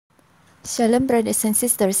Shalom, brothers and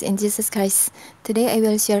sisters in Jesus Christ. Today I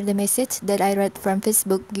will share the message that I read from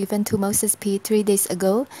Facebook given to Moses P. 3 days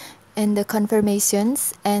ago, and the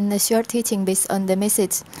confirmations and a short teaching based on the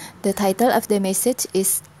message. The title of the message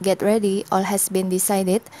is Get Ready, All Has Been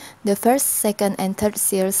Decided. The first, second, and third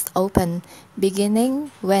seals open.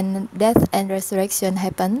 Beginning when death and resurrection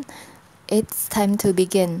happen, it's time to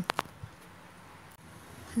begin.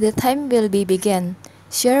 The time will be begun.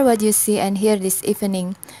 Share what you see and hear this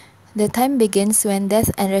evening. The time begins when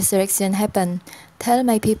death and resurrection happen. Tell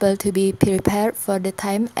my people to be prepared for the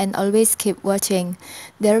time and always keep watching.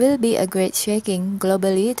 There will be a great shaking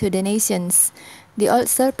globally to the nations. The old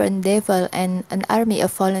serpent devil and an army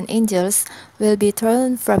of fallen angels will be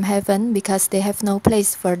thrown from heaven because they have no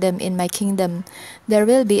place for them in my kingdom. There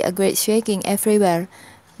will be a great shaking everywhere.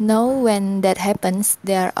 Know when that happens,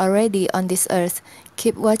 they are already on this earth.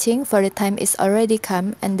 Keep watching, for the time is already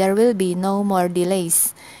come and there will be no more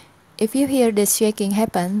delays. If you hear the shaking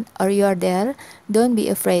happen, or you are there, don't be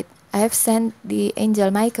afraid. I have sent the angel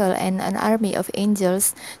Michael and an army of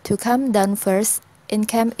angels to come down first,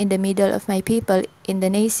 encamp in the middle of my people in the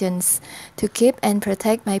nations, to keep and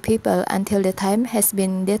protect my people until the time has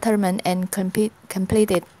been determined and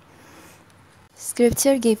completed.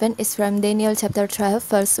 Scripture given is from Daniel chapter 12,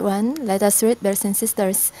 verse 1. Let us read, brothers and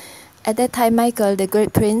sisters. At that time Michael, the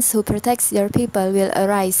great prince who protects your people, will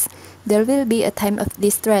arise. There will be a time of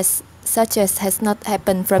distress, such as has not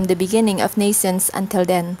happened from the beginning of nations until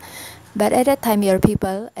then. But at that time your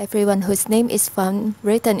people, everyone whose name is found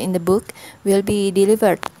written in the book, will be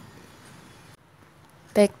delivered.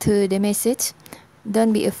 Back to the message.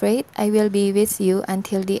 Don't be afraid, I will be with you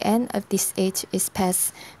until the end of this age is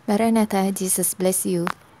past. Maranatha, Jesus bless you.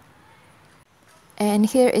 And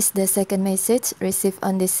here is the second message received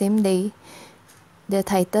on the same day. The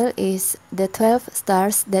title is The 12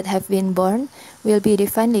 Stars That Have Been Born Will Be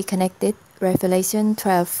Divinely Connected, Revelation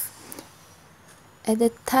 12. At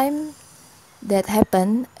the time that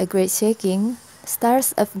happened, a great shaking,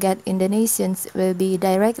 stars of God in the nations will be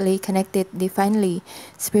directly connected divinely,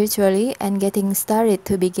 spiritually, and getting started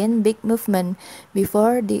to begin big movement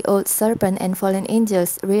before the old serpent and fallen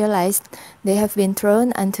angels realized they have been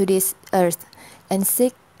thrown onto this earth and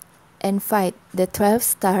seek and fight the 12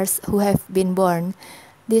 stars who have been born.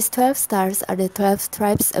 These 12 stars are the 12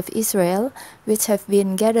 tribes of Israel, which have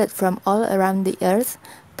been gathered from all around the earth,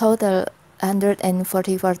 total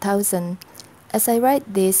 144,000. As I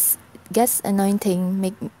write this, God's anointing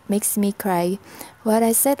makes me cry. What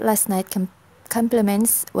I said last night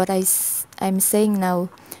complements what I'm saying now.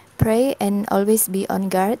 Pray and always be on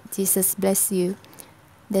guard. Jesus bless you.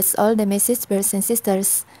 That's all the message, brothers and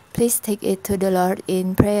sisters. Please take it to the Lord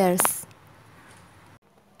in prayers.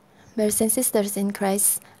 Brothers and sisters in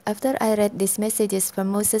Christ, after I read these messages from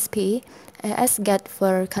Moses P., I asked God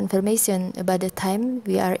for confirmation about the time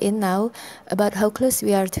we are in now, about how close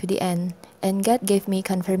we are to the end, and God gave me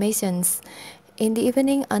confirmations. In the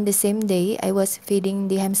evening on the same day, I was feeding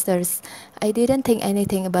the hamsters. I didn't think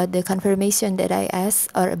anything about the confirmation that I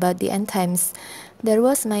asked or about the end times. There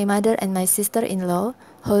was my mother and my sister-in-law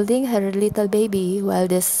holding her little baby while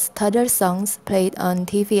the toddler songs played on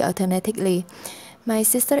TV automatically. My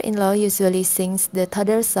sister-in-law usually sings the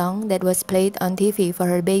toddler song that was played on TV for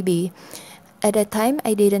her baby. At that time,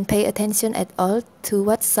 I didn't pay attention at all to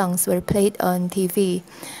what songs were played on TV.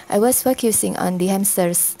 I was focusing on the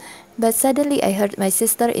hamsters. But suddenly I heard my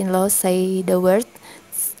sister-in-law say the word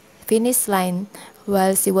finish line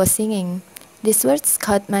while she was singing. These words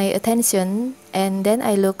caught my attention, and then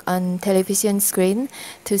I looked on television screen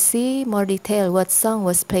to see more detail what song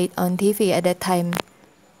was played on TV at that time.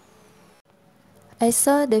 I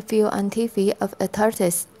saw the view on TV of a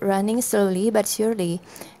tortoise running slowly but surely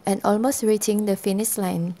and almost reaching the finish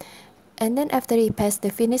line. And then after he passed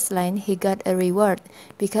the finish line, he got a reward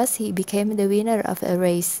because he became the winner of a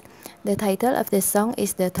race. The title of the song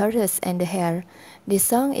is The Tortoise and the Hare. This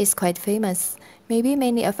song is quite famous. Maybe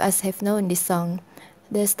many of us have known this song.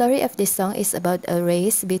 The story of this song is about a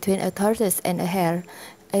race between a tortoise and a hare.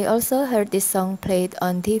 I also heard this song played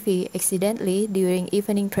on TV accidentally during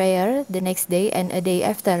evening prayer the next day and a day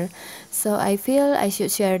after, so I feel I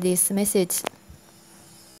should share this message.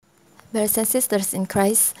 Brothers and sisters in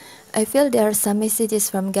Christ, I feel there are some messages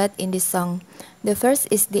from God in this song. The first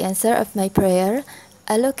is the answer of my prayer.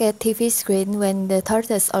 I look at TV screen when the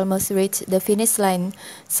tortoise almost reached the finish line,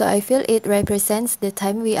 so I feel it represents the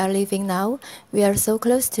time we are living now. We are so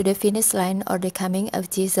close to the finish line or the coming of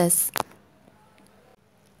Jesus.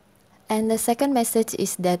 And the second message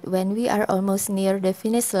is that when we are almost near the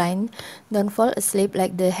finish line, don't fall asleep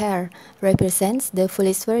like the hare, represents the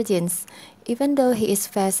foolish virgins. Even though he is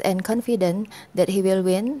fast and confident that he will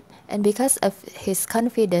win, and because of his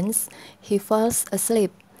confidence, he falls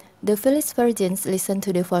asleep. The foolish virgins listen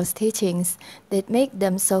to the false teachings that make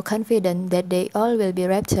them so confident that they all will be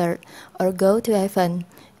raptured or go to heaven.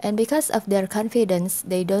 And because of their confidence,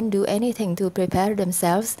 they don't do anything to prepare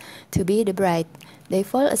themselves to be the bride. They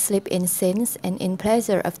fall asleep in sins and in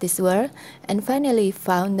pleasure of this world, and finally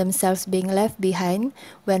found themselves being left behind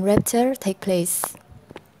when rapture takes place.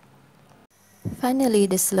 Finally,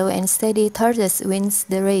 the slow and steady tortoise wins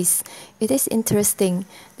the race. It is interesting.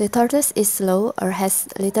 The tortoise is slow or has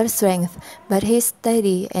little strength, but he is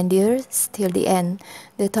steady and endures till the end.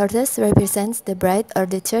 The tortoise represents the bride or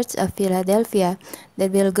the church of Philadelphia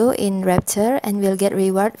that will go in rapture and will get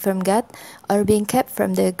reward from God or being kept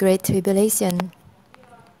from the great tribulation.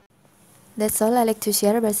 That's all I like to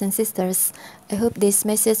share, brothers and sisters. I hope this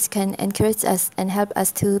message can encourage us and help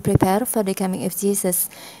us to prepare for the coming of Jesus.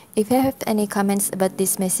 If you have any comments about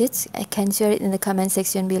this message, I can share it in the comment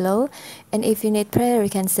section below. And if you need prayer, you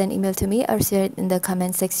can send email to me or share it in the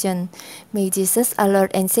comment section. May Jesus, our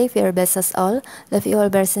Lord and Savior, bless us all. Love you all,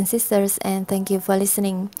 brothers and sisters, and thank you for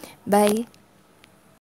listening. Bye.